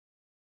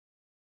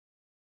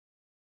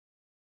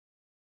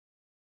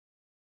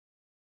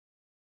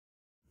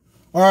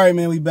All right,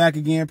 man, we back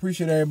again.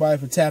 Appreciate everybody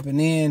for tapping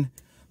in.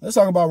 Let's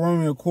talk about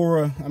Romeo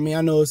Okwara. I mean, I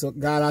know it's a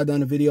guy I've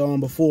done a video on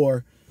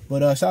before,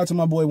 but shout out to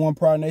my boy One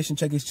Proud Nation.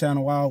 Check his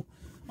channel out.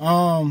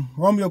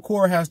 Romeo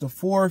Okwara has the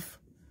 4th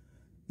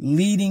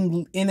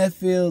leading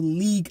NFL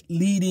league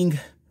leading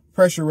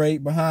pressure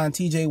rate behind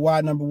TJ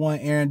Watt, #1,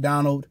 Aaron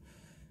Donald.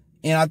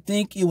 And I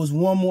think it was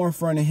one more in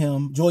front of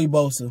him, Joey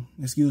Bosa.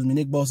 Excuse me,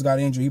 Nick Bosa got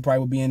injured. He probably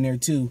would be in there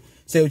too.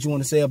 Say what you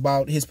want to say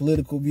about his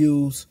political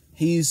views.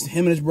 Him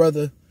and his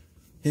brother,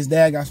 his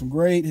dad got some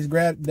great, his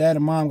dad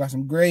and mom got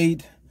some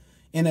great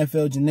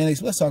NFL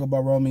genetics. Let's talk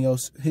about Romeo.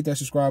 Hit that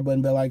subscribe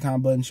button, bell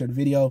icon button, share the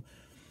video.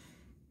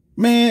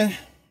 Man,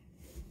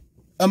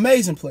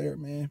 amazing player,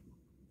 man.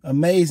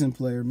 Amazing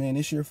player, man.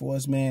 This year for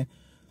us, man.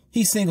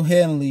 He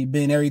single-handedly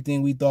been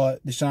everything we thought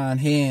Deshaun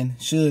Hand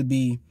should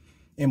be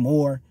and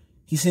more.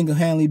 He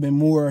single-handedly been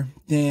more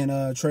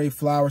than Trey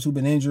Flowers, who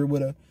been injured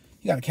with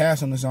he got a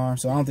cast on his arm,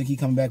 so I don't think he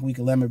coming back week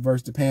 11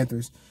 versus the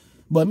Panthers.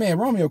 But man,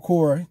 Romeo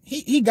Okwara,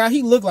 he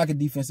looked like a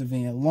defensive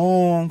end.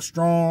 Long,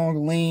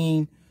 strong,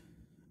 lean.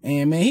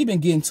 And man, he been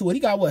getting to it. He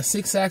got what,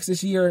 6 sacks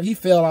this year? He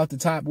fell out the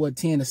top,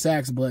 10 of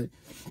sacks, but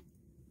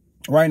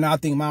right now I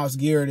think Myles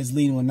Garrett is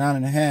leading with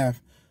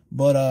 9.5.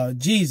 But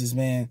Jesus,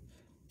 man.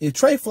 If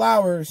Trey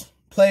Flowers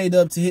played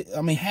up to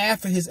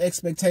half of his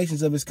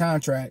expectations of his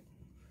contract,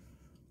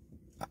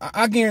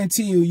 I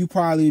guarantee you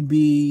probably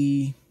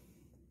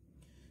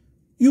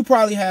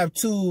have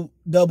 2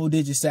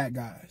 double-digit sack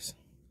guys.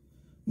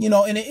 You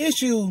know, and the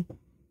issue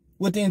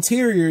with the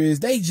interior is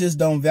they just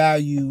don't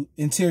value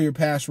interior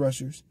pass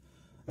rushers.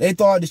 They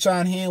thought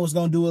Deshaun Hand was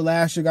going to do it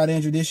last year, got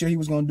injured this year, he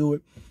was going to do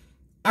it.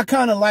 I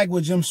kind of like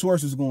what Jim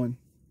Schwartz was going.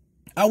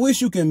 I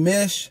wish you could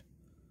mesh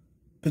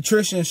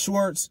Patricia and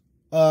Schwartz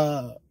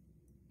kind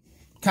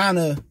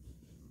of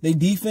their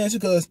defense,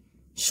 because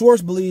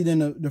Schwartz believed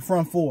in the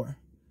front 4.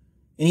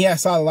 And he had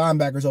solid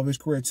linebackers over his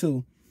career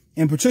too.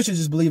 And Patricia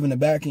just believed in the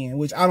back end,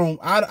 which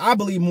I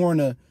believe more in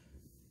the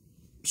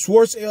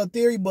Schwartz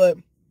theory, but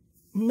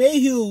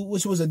Mayhew,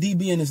 which was a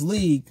DB in his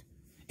league,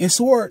 and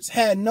Schwartz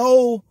had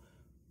no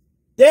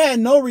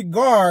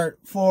regard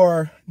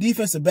for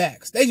defensive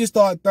backs. They just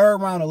thought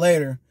 3rd round or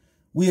later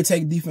we would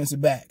take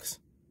defensive backs.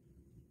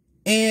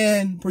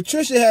 And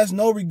Patricia has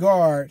no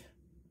regard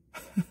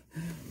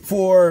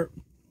for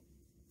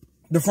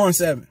the front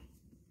 7.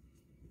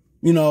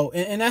 You know,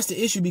 and that's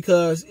the issue,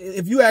 because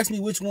if you ask me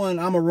which one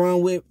I'm going to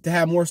run with to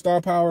have more star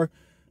power,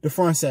 the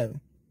front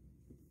 7.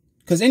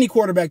 Because any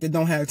quarterback that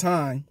don't have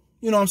time,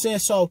 you know what I'm saying?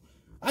 So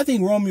I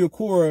think Romeo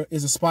Okwara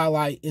is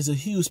a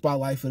huge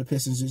spotlight for the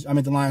Pistons,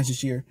 the Lions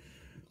this year.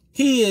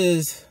 He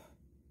is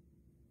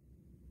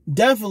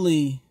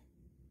definitely,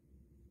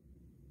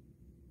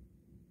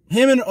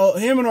 him and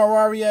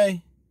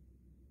Aurarie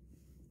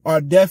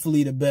are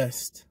definitely the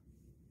best.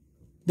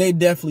 They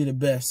definitely the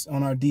best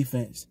on our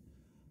defense.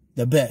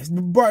 The best.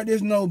 But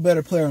there's no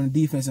better player on the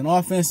defense. And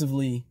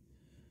offensively,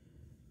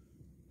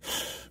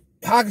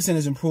 Hockenson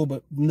has improved,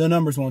 but the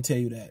numbers won't tell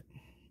you that.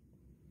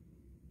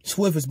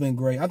 Swift has been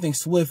great. I think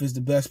Swift is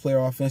the best player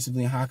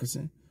offensively in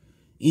Hockenson.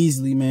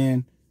 Easily,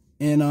 man.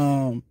 And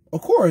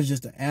Okwara is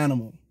just an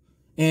animal.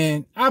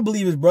 And I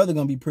believe his brother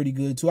going to be pretty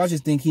good, too. I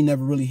just think he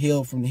never really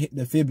healed from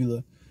the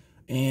fibula.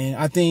 And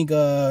I think,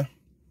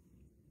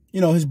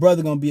 his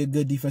brother going to be a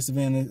good defensive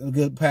end, a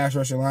good pass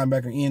rusher,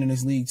 linebacker in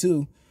this league,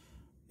 too.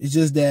 It's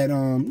just that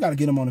you got to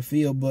get him on the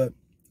field. But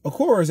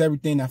Okwara is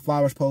everything that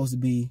Flowers supposed to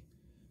be.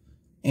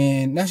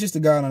 And that's just the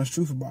God honest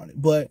truth about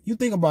it. But you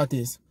think about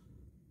this.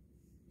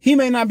 He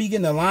may not be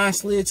getting the line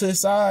slid to his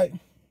side.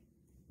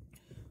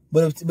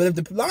 But if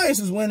the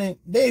Lions was winning,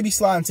 they'd be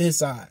sliding to his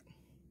side.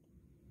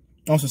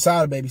 On some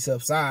side of baby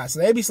self side. So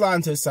they'd be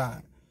sliding to his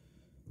side.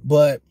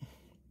 But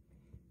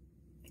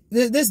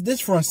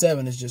this front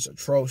 7 is just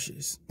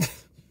atrocious.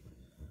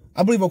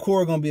 I believe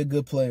Okwara going to be a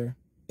good player.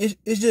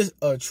 It's just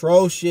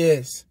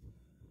atrocious.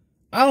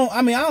 I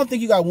don't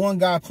think you got one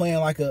guy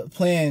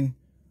playing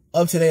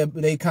up to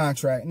their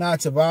contract. Not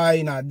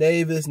Tavai, not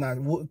Davis, not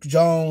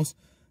Jones,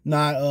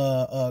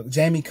 not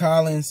Jamie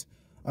Collins.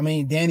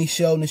 Danny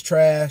Shelton is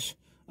trash.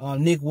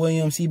 Nick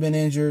Williams, he been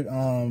injured.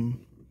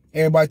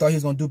 Everybody thought he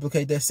was gonna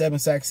duplicate that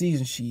 7-sack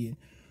season shit.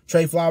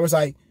 Trey Flowers,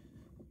 I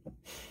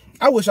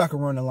wish I could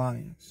run the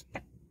Lions.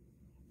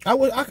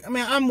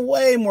 I'm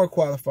way more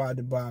qualified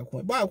than Bob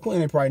Quinn. Bob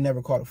Quinn probably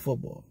never caught a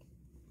football.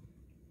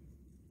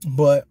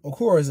 But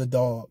Okwara is a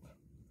dog.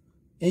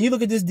 And you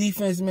look at this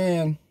defense,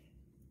 man.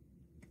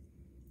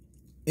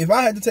 If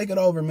I had to take it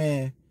over,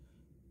 man,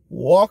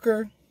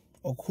 Walker,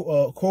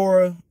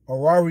 Okwara,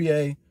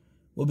 Aurarie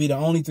would be the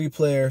only 3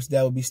 players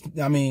that would be,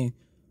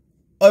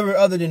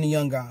 other than the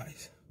young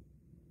guys.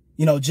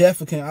 You know,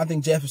 I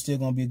think Jeff is still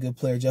going to be a good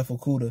player, Jeff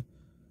Okudah.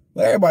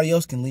 But everybody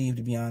else can leave,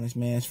 to be honest,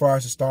 man, as far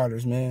as the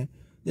starters, man.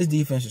 This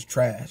defense is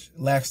trash,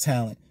 lacks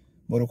talent.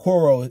 But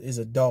Okwara is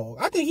a dog.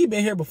 I think he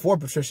been here before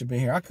Patricia been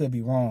here. I could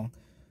be wrong.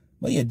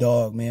 But he a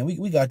dog, man.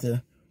 We got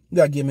to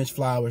give Mitch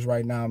flowers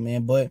right now,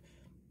 man. But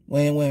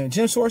when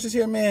Jim Schwartz is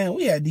here, man,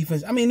 we had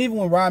defense. Even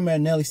when Rod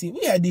Marinelli,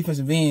 we had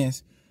defensive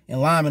ends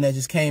and linemen that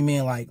just came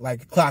in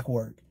like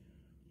clockwork.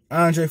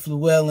 Andre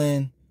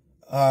Llewellyn,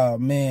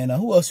 Man,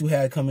 who else you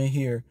had come in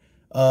here?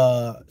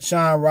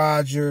 Sean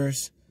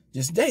Rogers.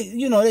 Just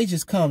they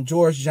just come.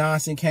 George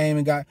Johnson came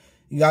and got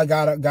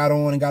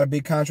on and got a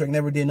big contract.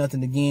 Never did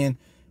nothing again.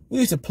 We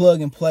used to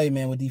plug and play,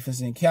 man, with defense.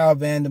 And Cal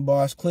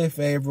Vandenbosch, Cliff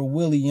Averill,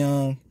 Willie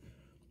Young,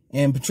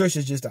 and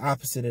Patricia's just the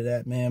opposite of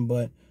that, man.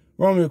 But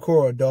Romeo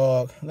Okwara,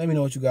 dog. Let me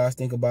know what you guys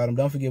think about him.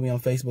 Don't forget me on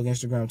Facebook,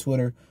 Instagram,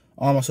 Twitter.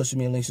 All my social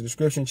media links in the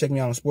description. Check me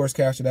out on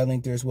Sportscastr. That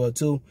link there as well,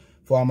 too,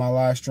 for all my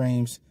live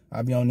streams.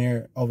 I'll be on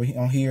there,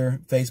 on here,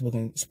 Facebook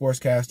and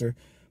Sportscastr.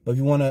 But if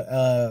you want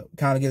to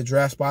kind of get a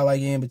draft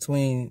spotlight in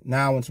between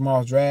now and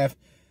tomorrow's draft,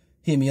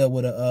 hit me up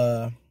with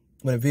a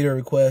video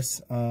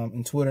request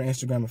in Twitter,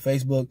 Instagram, and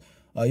Facebook.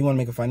 You want to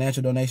make a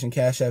financial donation,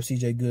 Cash App,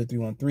 CJ Good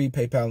 313,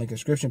 PayPal link in the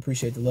description.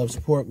 Appreciate the love,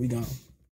 support. We gone.